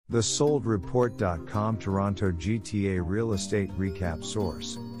TheSoldReport.com Toronto GTA Real Estate Recap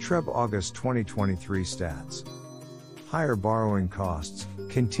Source, TREB August 2023 Stats. Higher borrowing costs,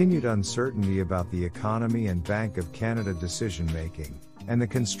 continued uncertainty about the economy and Bank of Canada decision-making, and the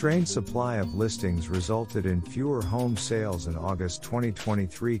constrained supply of listings resulted in fewer home sales in August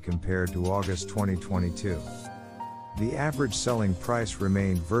 2023 compared to August 2022. The average selling price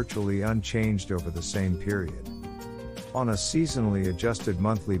remained virtually unchanged over the same period. On a seasonally adjusted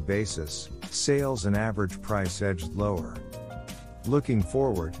monthly basis, sales and average price edged lower. Looking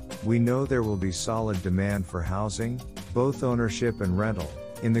forward, we know there will be solid demand for housing, both ownership and rental,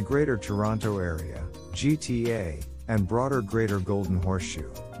 in the Greater Toronto Area, GTA, and broader Greater Golden Horseshoe.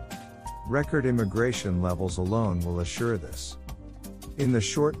 Record immigration levels alone will assure this. In the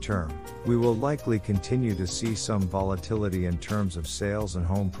short term, we will likely continue to see some volatility in terms of sales and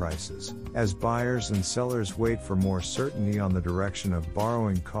home prices, as buyers and sellers wait for more certainty on the direction of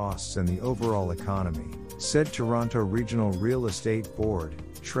borrowing costs and the overall economy, said Toronto Regional Real Estate Board,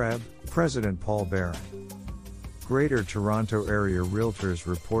 TREB, President Paul Barron. Greater Toronto Area Realtors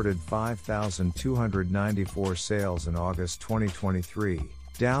reported 5,294 sales in August 2023,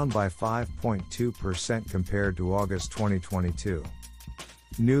 down by 5.2% compared to August 2022.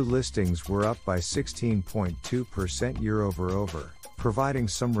 New listings were up by 16.2% year-over-year, providing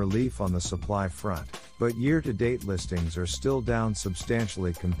some relief on the supply front, but year-to-date listings are still down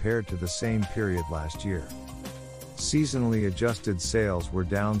substantially compared to the same period last year. Seasonally adjusted sales were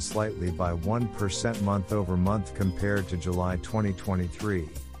down slightly by 1% month-over-month compared to July 2023,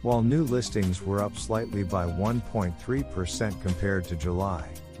 while new listings were up slightly by 1.3% compared to July.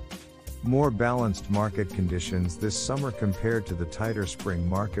 More balanced market conditions this summer compared to the tighter spring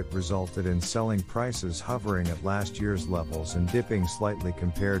market resulted in selling prices hovering at last year's levels and dipping slightly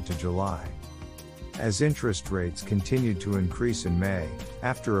compared to July. As interest rates continued to increase in May,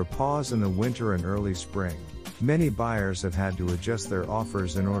 after a pause in the winter and early spring, many buyers have had to adjust their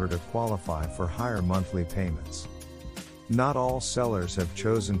offers in order to qualify for higher monthly payments. Not all sellers have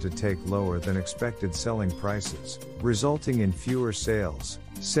chosen to take lower than expected selling prices, resulting in fewer sales,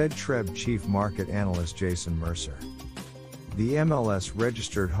 said TREB Chief Market Analyst Jason Mercer. The MLS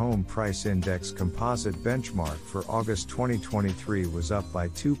Registered Home Price Index composite benchmark for August 2023 was up by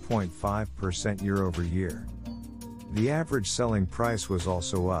 2.5% year-over-year. The average selling price was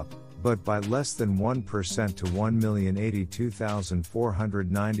also up, but by less than 1% to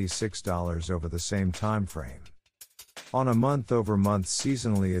 $1,082,496 over the same timeframe. On a month-over-month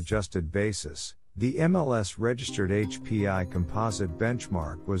seasonally adjusted basis, the MLS registered HPI composite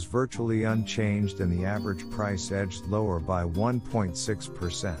benchmark was virtually unchanged and the average price edged lower by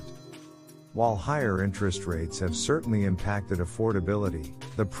 1.6%. While higher interest rates have certainly impacted affordability,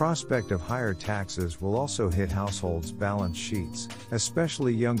 the prospect of higher taxes will also hit households' balance sheets,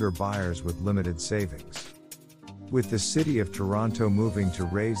 especially younger buyers with limited savings. With the City of Toronto moving to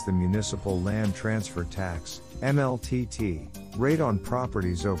raise the Municipal Land Transfer Tax, MLTT, rate on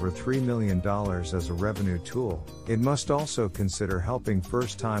properties over $3 million as a revenue tool, it must also consider helping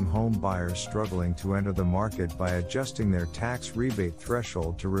first-time home buyers struggling to enter the market by adjusting their tax rebate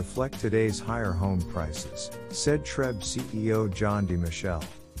threshold to reflect today's higher home prices, said TREB CEO John DeMichel.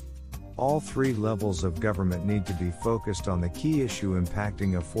 All three levels of government need to be focused on the key issue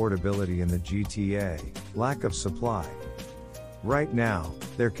impacting affordability in the GTA, lack of supply. Right now,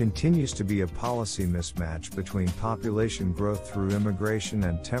 there continues to be a policy mismatch between population growth through immigration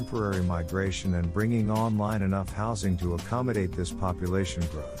and temporary migration and bringing online enough housing to accommodate this population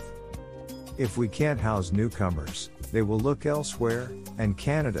growth. If we can't house newcomers, they will look elsewhere, and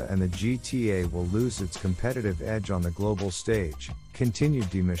Canada and the GTA will lose its competitive edge on the global stage, continued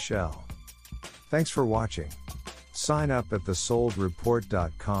DeMichel. Thanks for watching. Sign up at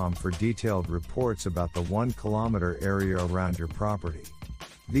TheSoldReport.com for detailed reports about the 1 kilometer area around your property.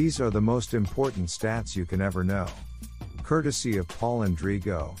 These are the most important stats you can ever know. Courtesy of Paul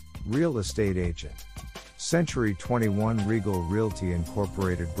Andrigo, Real Estate Agent. Century 21 Regal Realty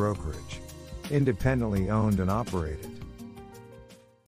Incorporated Brokerage. Independently owned and operated.